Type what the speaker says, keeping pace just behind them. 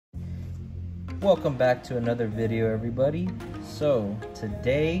Welcome back to another video, everybody. So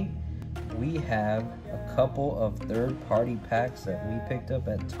today we have a couple of third-party packs that we picked up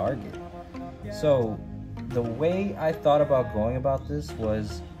at Target. So the way I thought about going about this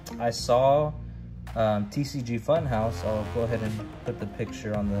was I saw TCG Funhouse. I'll go ahead and put the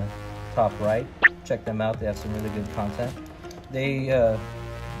picture on the top right. Check them out, they have some really good content. They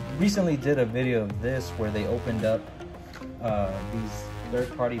recently did a video of this where they opened up these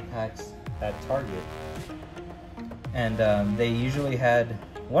third-party packs at Target, and they usually had,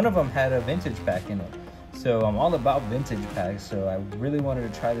 one of them had a vintage pack in it. So I'm all about vintage packs, so I really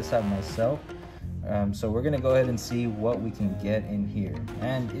wanted to try this out myself. So we're gonna go ahead and see what we can get in here,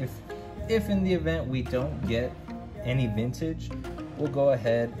 and if in the event we don't get any vintage, we'll go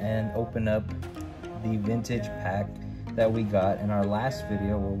ahead and open up the vintage pack that we got in our last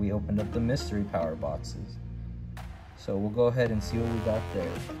video where we opened up the mystery power boxes. So we'll go ahead and see what we got there.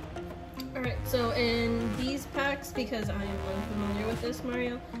 Alright, so in these packs, because I am unfamiliar with this,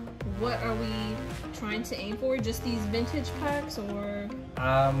 Mario, what are we trying to aim for? Just these vintage packs, or?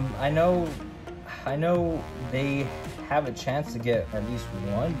 I know they have a chance to get at least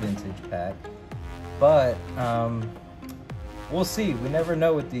one vintage pack, but we'll see. We never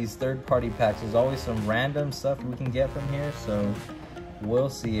know with these third-party packs. There's always some random stuff we can get from here, so we'll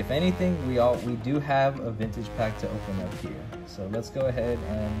see. If anything, we do have a vintage pack to open up here. So let's go ahead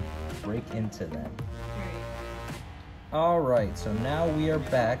and break into them. Alright, so now we are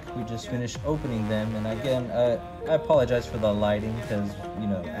back. We just finished opening them, and again, I apologize for the lighting because, you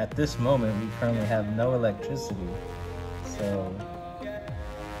know, at this moment we currently have no electricity. So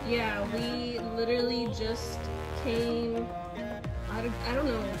yeah, we literally just came out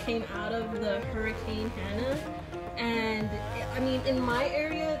of the Hurricane Hannah, and I mean, in my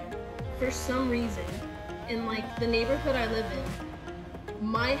area, for some reason, in like the neighborhood I live in,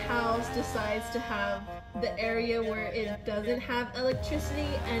 my house decides to have the area where it doesn't have electricity,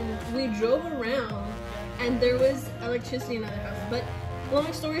 and we drove around and there was electricity in other houses. But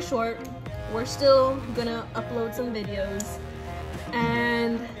long story short, we're still gonna upload some videos,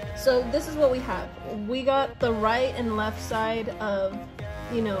 and so this is what we have. We got the right and left side of,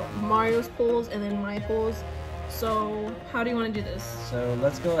 you know, Mario's pools and then my pools. So how do you want to do this? So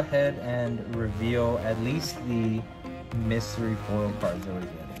let's go ahead and reveal at least the mystery foil cards that we're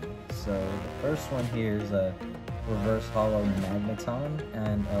getting. So the first one here is a reverse hollow magneton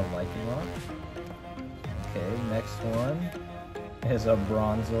and a Lycanroc. Okay, next one is a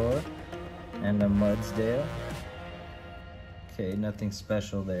Bronzor and a Mudsdale. Okay, nothing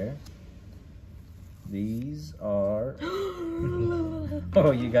special there. These are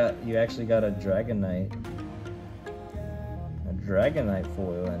oh, you actually got a Dragonite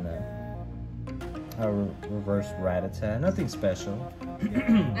foil and a reverse Rattata. Nothing special.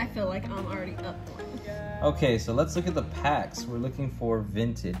 I feel like I'm already up one. Okay, so let's look at the packs. We're looking for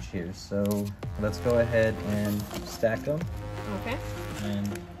vintage here, so let's go ahead and stack them. Okay.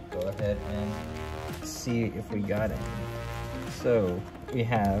 And go ahead and see if we got any. So we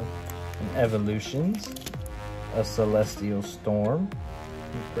have an Evolutions, a Celestial Storm,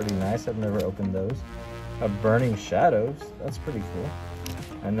 pretty nice. I've never opened those. A Burning Shadows, that's pretty cool.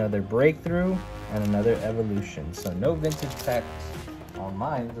 Another Breakthrough and another Evolution. So no vintage packs on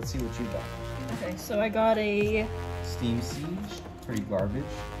mine. Let's see what you got. Okay, so I got a Steam Siege, pretty garbage.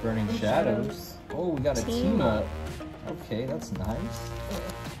 Burning Shadows. Oh, we got a team up. Okay, that's nice.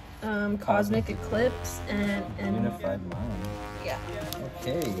 Cosmic Eclipse and Unified Mind. Yeah.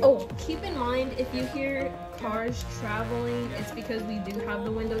 Okay. Oh, keep in mind, if you hear cars traveling, it's because we do have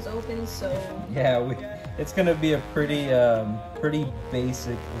the windows open, so yeah, it's gonna be a pretty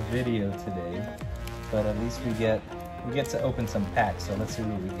basic video today, but at least we get to open some packs. So let's see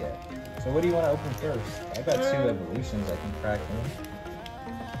what we get. So what do you want to open first? I got two Evolutions I can crack in.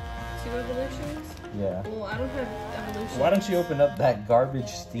 2 Evolutions? Yeah. Well, I don't have Evolutions. Why don't you open up that garbage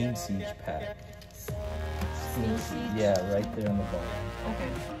Steam Siege pack? Steam Siege? Yeah, right there on the bottom.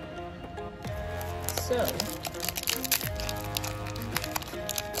 Okay.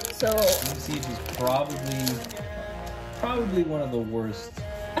 So Steam Siege is probably one of the worst.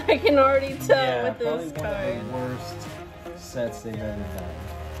 I can already tell with this one card. of the worst sets they've ever done.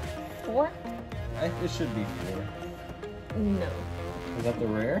 4? It should be 4. No. Is that the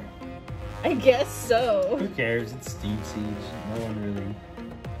rare? I guess so. Who cares? It's Steam Siege.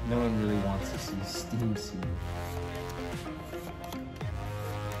 No one really wants to see Steam Siege.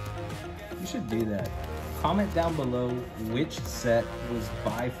 You should do that. Comment down below which set was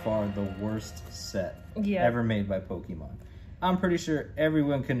by far the worst set ever made by Pokemon. I'm pretty sure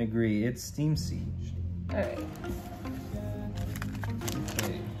everyone can agree it's Steam Siege. Alright.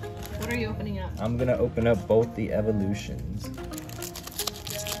 Okay. What are you opening up? I'm gonna open up both the evolutions.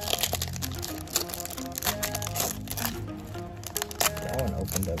 That one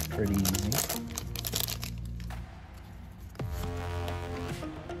opened up pretty easy.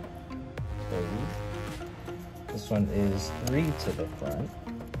 This one is 3 to the front.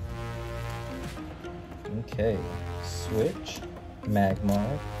 Okay, Switch,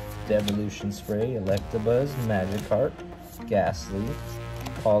 Magmar, Devolution Spray, Electabuzz, Magikarp, Ghastly,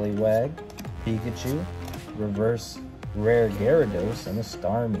 Poliwag, Pikachu, Reverse Rare Gyarados, and a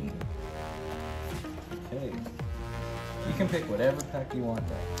Starmie. Okay, you can pick whatever pack you want,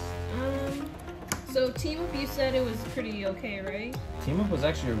 guys. So Team Up, you said it was pretty okay, right? Team Up was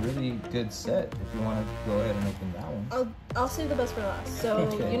actually a really good set. If you want to go ahead and open that one. I'll save the best for last. So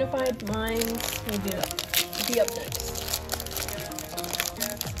Okay. Unified Mind will be up next.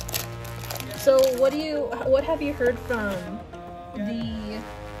 So what have you heard from the,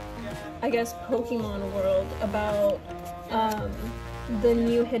 I guess, Pokemon world about the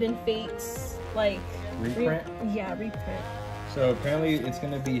new Hidden Fates, like Reprint? reprint. So apparently it's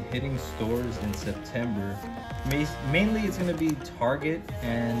going to be hitting stores in September. Mainly it's going to be Target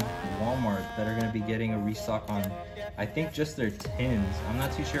and Walmart that are going to be getting a restock on, I think, just their tins. I'm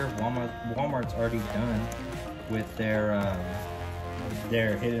not too sure if Walmart's already done with their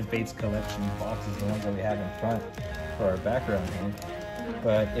Hidden Fates collection boxes, the ones that we have in front for our background here.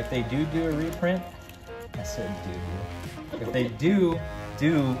 But if they do a reprint, I said do. If they do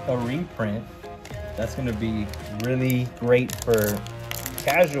a reprint, that's going to be really great for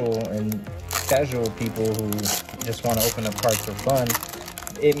casual people who just want to open up cards for fun.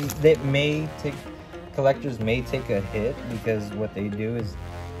 Collectors may take a hit because what they do is,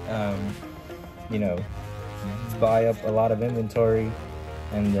 you know, buy up a lot of inventory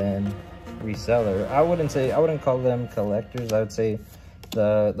and then reseller. I wouldn't call them collectors. I would say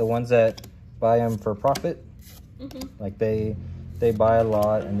the ones that buy them for profit. Like they buy a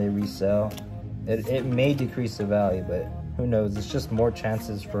lot and they resell. It may decrease the value, but who knows? It's just more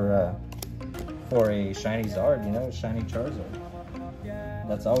chances for a shiny Zard, you know, a shiny Charizard.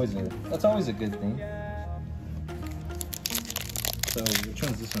 That's always a good thing. So which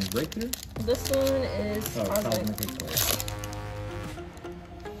one's this one? Breakthrough? This one is Cosmic Eclipse.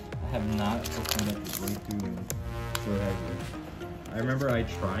 I have not opened up the Breakthrough in forever. I remember I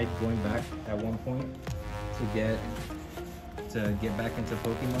tried going back at one point to get back into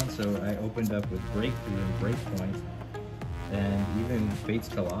Pokemon, so I opened up with Breakthrough and Breakpoint, and even Fates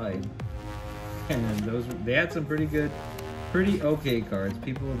Collide, and they had some pretty okay cards.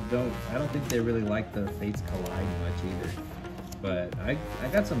 I don't think they really like the Fates Collide much either, but I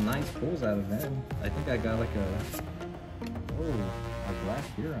got some nice pulls out of them. I think I got like a Black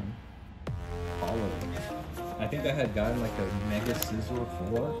Huron Hollow. I think I had gotten like a Mega Scizor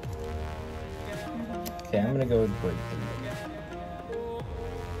 4. Okay, I'm gonna go with Breakthrough.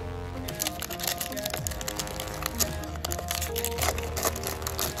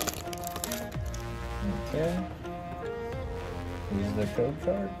 Okay. Here's the code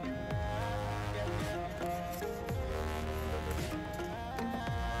card.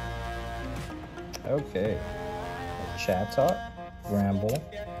 Okay. Chatot, Bramble,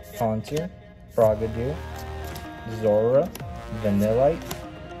 Haunter, Frogadier, Zora, Vanillite,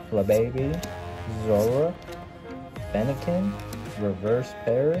 Flababy, Zora, Fennekin, Reverse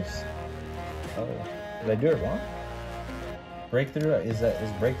Paris. Oh, did I do it wrong? Breakthrough, is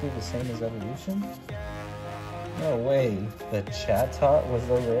Breakthrough the same as Evolution? No way. The Chatot was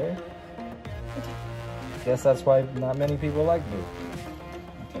the rare? Guess that's why not many people like it.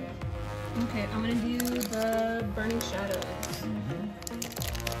 Okay, I'm gonna do the Burning Shadows.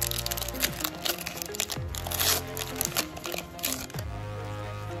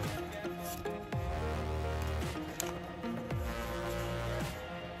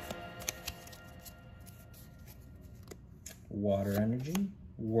 Water Energy,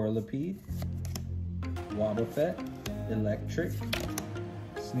 Whirlipede, Wobbuffet, Electric,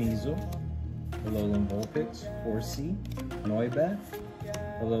 Sneasel, Alolan Vulpix, Horsea, Noibat,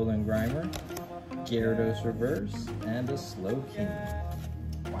 Alolan Grimer, Gyarados Reverse, and a Slowking.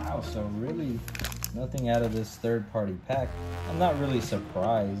 Wow, so really nothing out of this third-party pack. I'm not really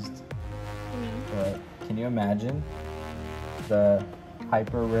surprised, but can you imagine the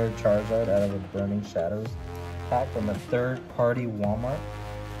hyper rare Charizard out of a Burning Shadows pack from a third-party Walmart?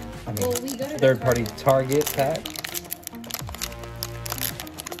 I mean, Well, we go to third-party Target pack.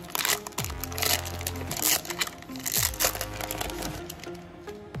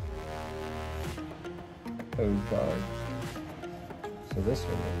 Code card. So this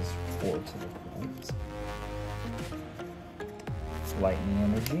one is 4 to the front. Lightning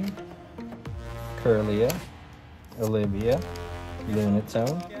Energy, Curlia, Olivia,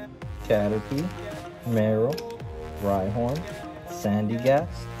 Lunatone, Caterpie, Meryl, Rhyhorn,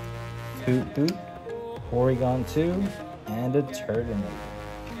 Sandygast, Hoot Hoot, Porygon 2, and a Turtonator.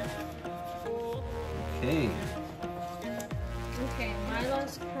 Okay. Okay, my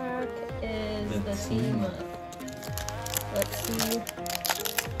last pack is the Team Team Up. Up. Let's see.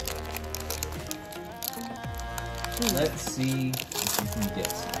 Let's see if you can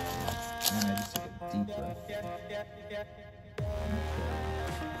get something. And I just took a deep breath. Okay.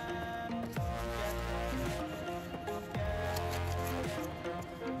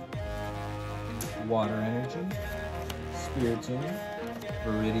 Water Energy, Spiritomb,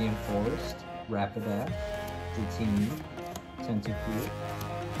 Viridian Forest, Rapidash, Dratini, Tentacruel,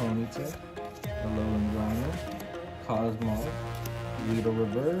 Ponyta, Alolan Grimer, Cosmog, Weedle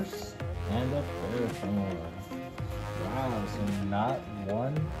Reverse, and a Ferrothorn. Wow, so not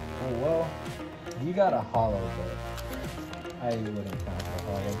one. Oh, well, you got a holo, but I wouldn't count a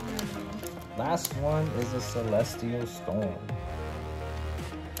holo. Last one is a Celestial Storm.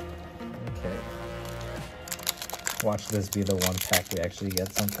 Okay. Watch this be the one pack we actually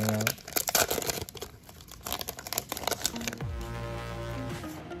get something out.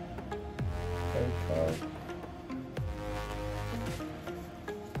 Code card.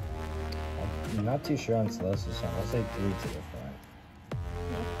 I'm not too sure on Celestial Storm. I'll say 3 to the front.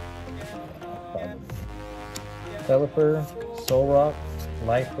 Yeah, probably. Pelipper, Solrock,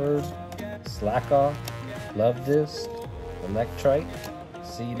 Lightbird, Slackoff, Love Disc, Electrike,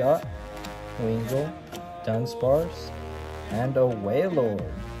 Seedot, Wingull, Dunsparce, and a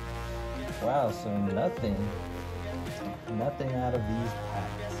Wailord. Wow, so nothing out of these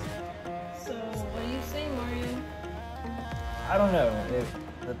packs. So, what do you say, Mario? I don't know. If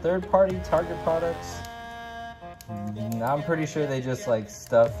the third-party Target products, I'm pretty sure they just like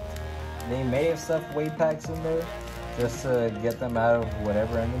stuffed. They may have stuffed weight packs in there just to get them out of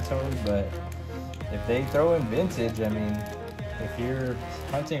whatever inventory. But if they throw in vintage, I mean, if you're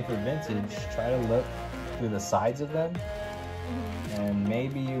hunting for vintage, try to look through the sides of them, and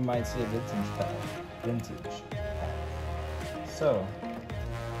maybe you might see a vintage pack. So,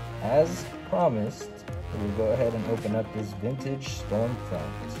 as promised, we'll go ahead and open up this vintage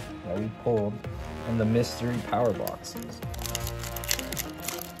Stormfront that we pulled in the mystery power boxes.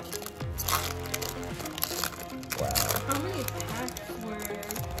 Wow. How many packs were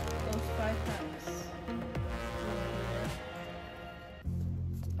those 5 packs?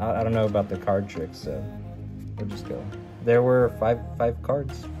 I don't know about the card trick, so we'll just go. There were five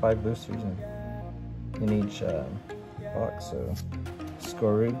cards, 5 boosters in each box. So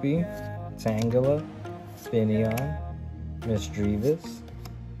Skorupi, Tangela, Finneon, Misdreavus,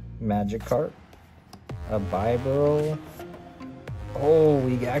 Magikarp, a Bibarel. Oh,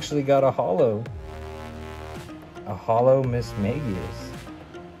 we actually got a holo. A holo Mismagius.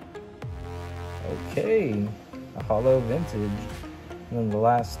 Okay, a holo vintage. And then the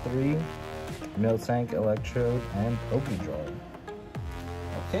last 3, Miltank, Electrode, and Pokédraw.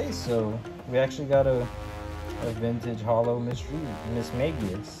 Okay, so we actually got a vintage holo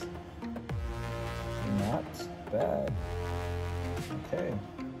Mismagius. Not bad. Okay.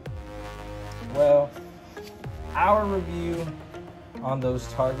 Well, our review on those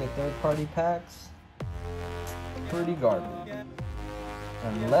Target third-party packs, pretty garbage.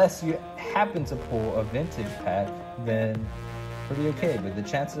 Unless you happen to pull a vintage pack, then pretty okay. But the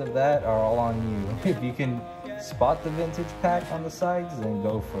chances of that are all on you. If you can spot the vintage pack on the sides, then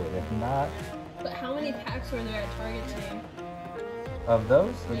go for it. If not... But how many packs were there at Target today? Of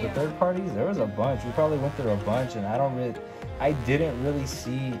those? Of Yeah. the third parties? There was a bunch. We probably went through a bunch, and I didn't really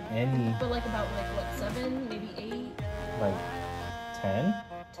see any, But like about like what, 7, maybe 8, like, 10?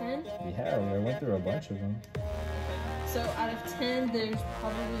 10? Yeah, we went through a bunch of them. So out of 10, there's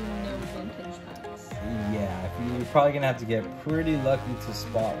probably no vintage packs. Yeah, you're probably gonna have to get pretty lucky to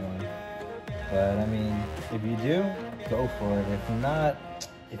spot one. But I mean, if you do, go for it. If not,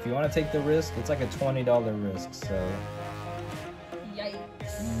 if you want to take the risk, it's like a $20 risk. So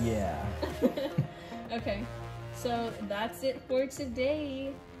Yikes. yeah. Okay, so that's it for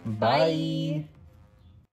today. Bye.